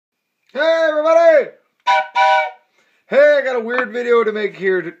third video to make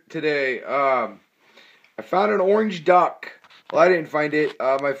here today. I found an orange duck. Well, I didn't find it.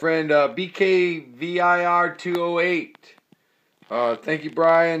 My friend BKVIR208. Thank you,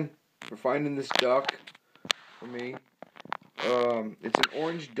 Brian, for finding this duck for me. It's an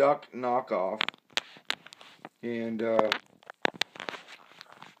orange duck knockoff. And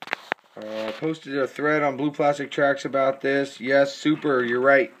I posted a thread on Blue Plastic Tracks about this. Yes, super, you're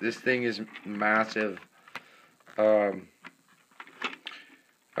right. This thing is massive.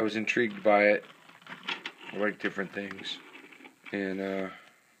 I was intrigued by it. I like different things. And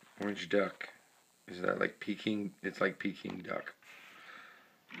orange duck. Is that like Peking? It's like Peking duck.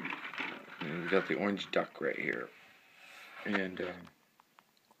 And we got the orange duck right here. And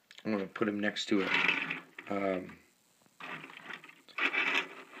I'm gonna put him next to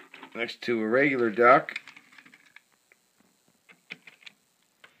a regular duck.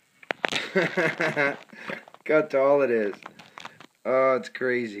 Got to all it is. Oh, it's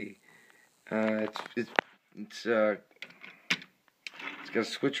crazy. It's got a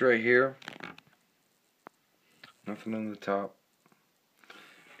switch right here. Nothing on the top.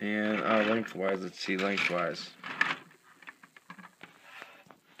 And lengthwise, let's see lengthwise.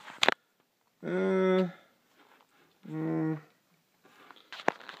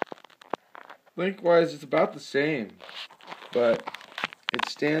 Lengthwise, it's about the same, but it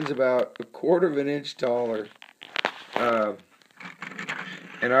stands about 1/4 of an inch taller.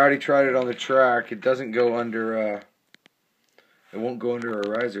 And I already tried it on the track. It doesn't go under. It won't go under a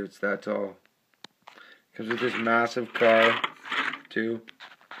riser. It's that tall. Comes with this massive car, too.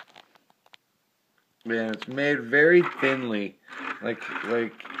 Man, it's made very thinly, like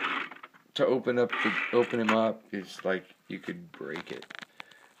to open him up. It's like you could break it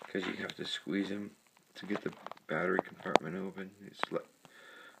because you have to squeeze him to get the battery compartment open. It's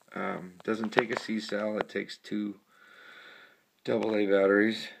doesn't take a C cell. It takes 2 AA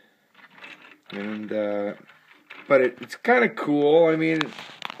batteries, and but it's kind of cool. I mean,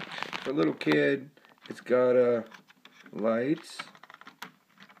 for a little kid, it's got lights.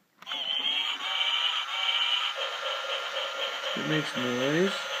 It makes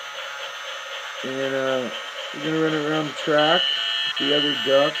noise, and we're gonna run it around the track with the other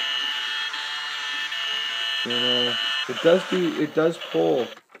duck, and it does pull.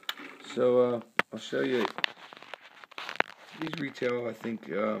 So I'll show you. These retail, I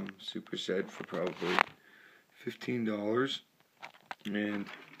think, super set for probably $15, and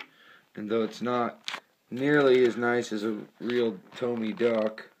though it's not nearly as nice as a real Tommy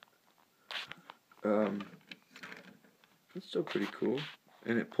duck, it's still pretty cool,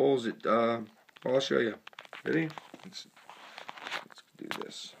 and it pulls it. Well, I'll show you. Ready? Let's do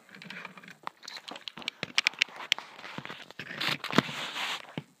this.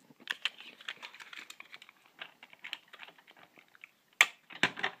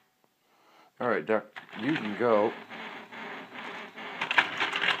 Alright, duck, you can go.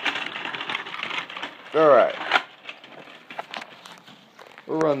 Alright.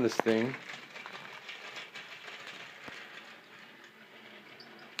 We'll run this thing.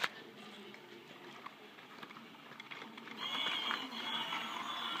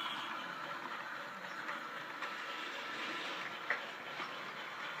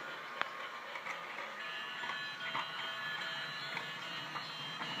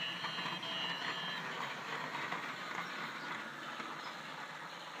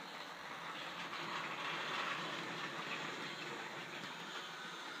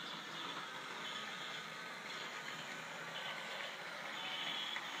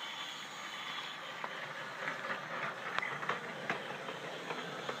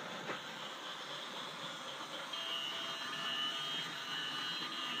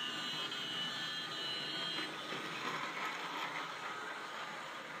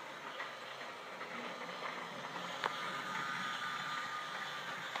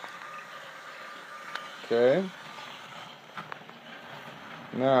 Okay.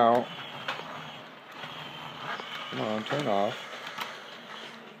 Now, come on, turn off.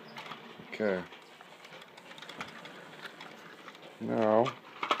 Okay. Now,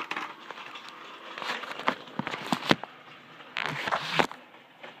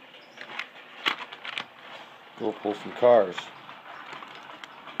 go pull some cars.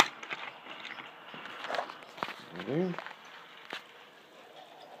 Ready?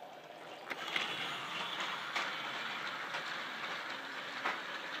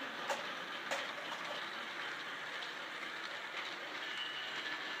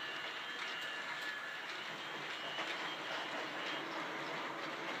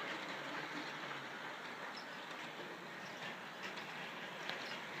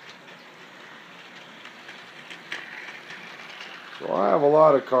 So I have a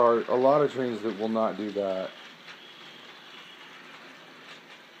lot of trains that will not do that.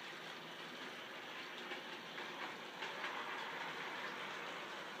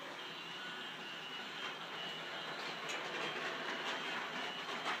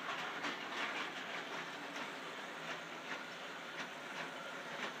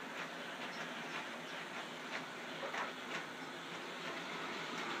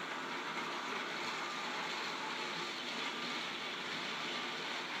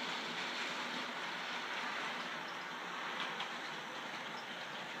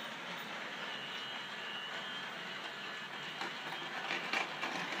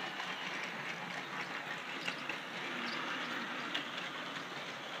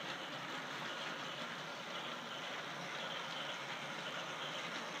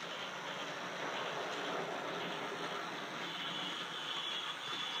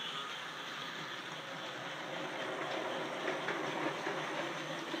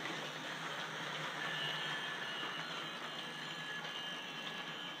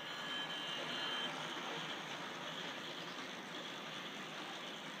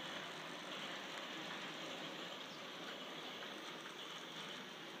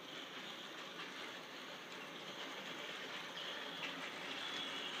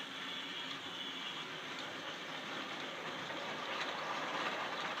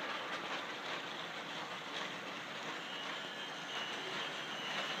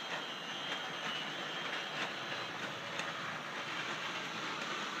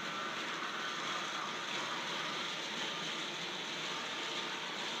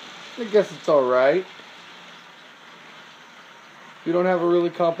 I guess it's alright. If you don't have a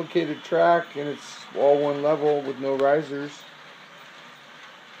really complicated track and it's all one level with no risers,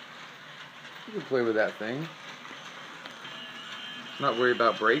 you can play with that thing. Not worry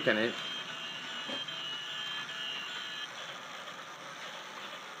about breaking it.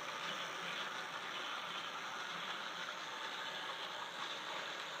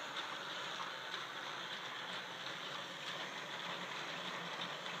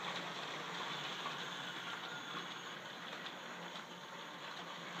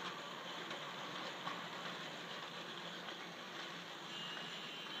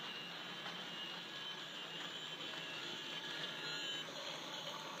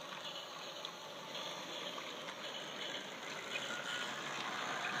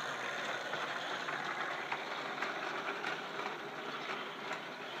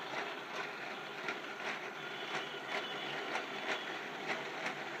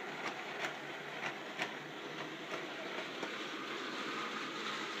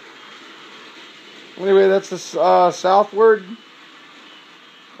 Anyway, that's the southward,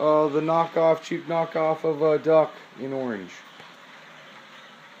 the cheap knockoff of a duck in orange.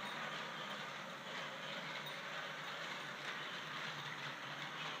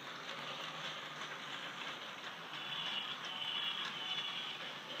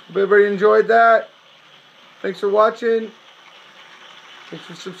 Hope everybody enjoyed that. Thanks for watching. Thanks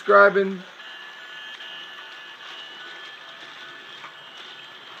for subscribing.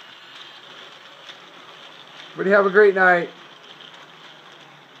 Everybody have a great night.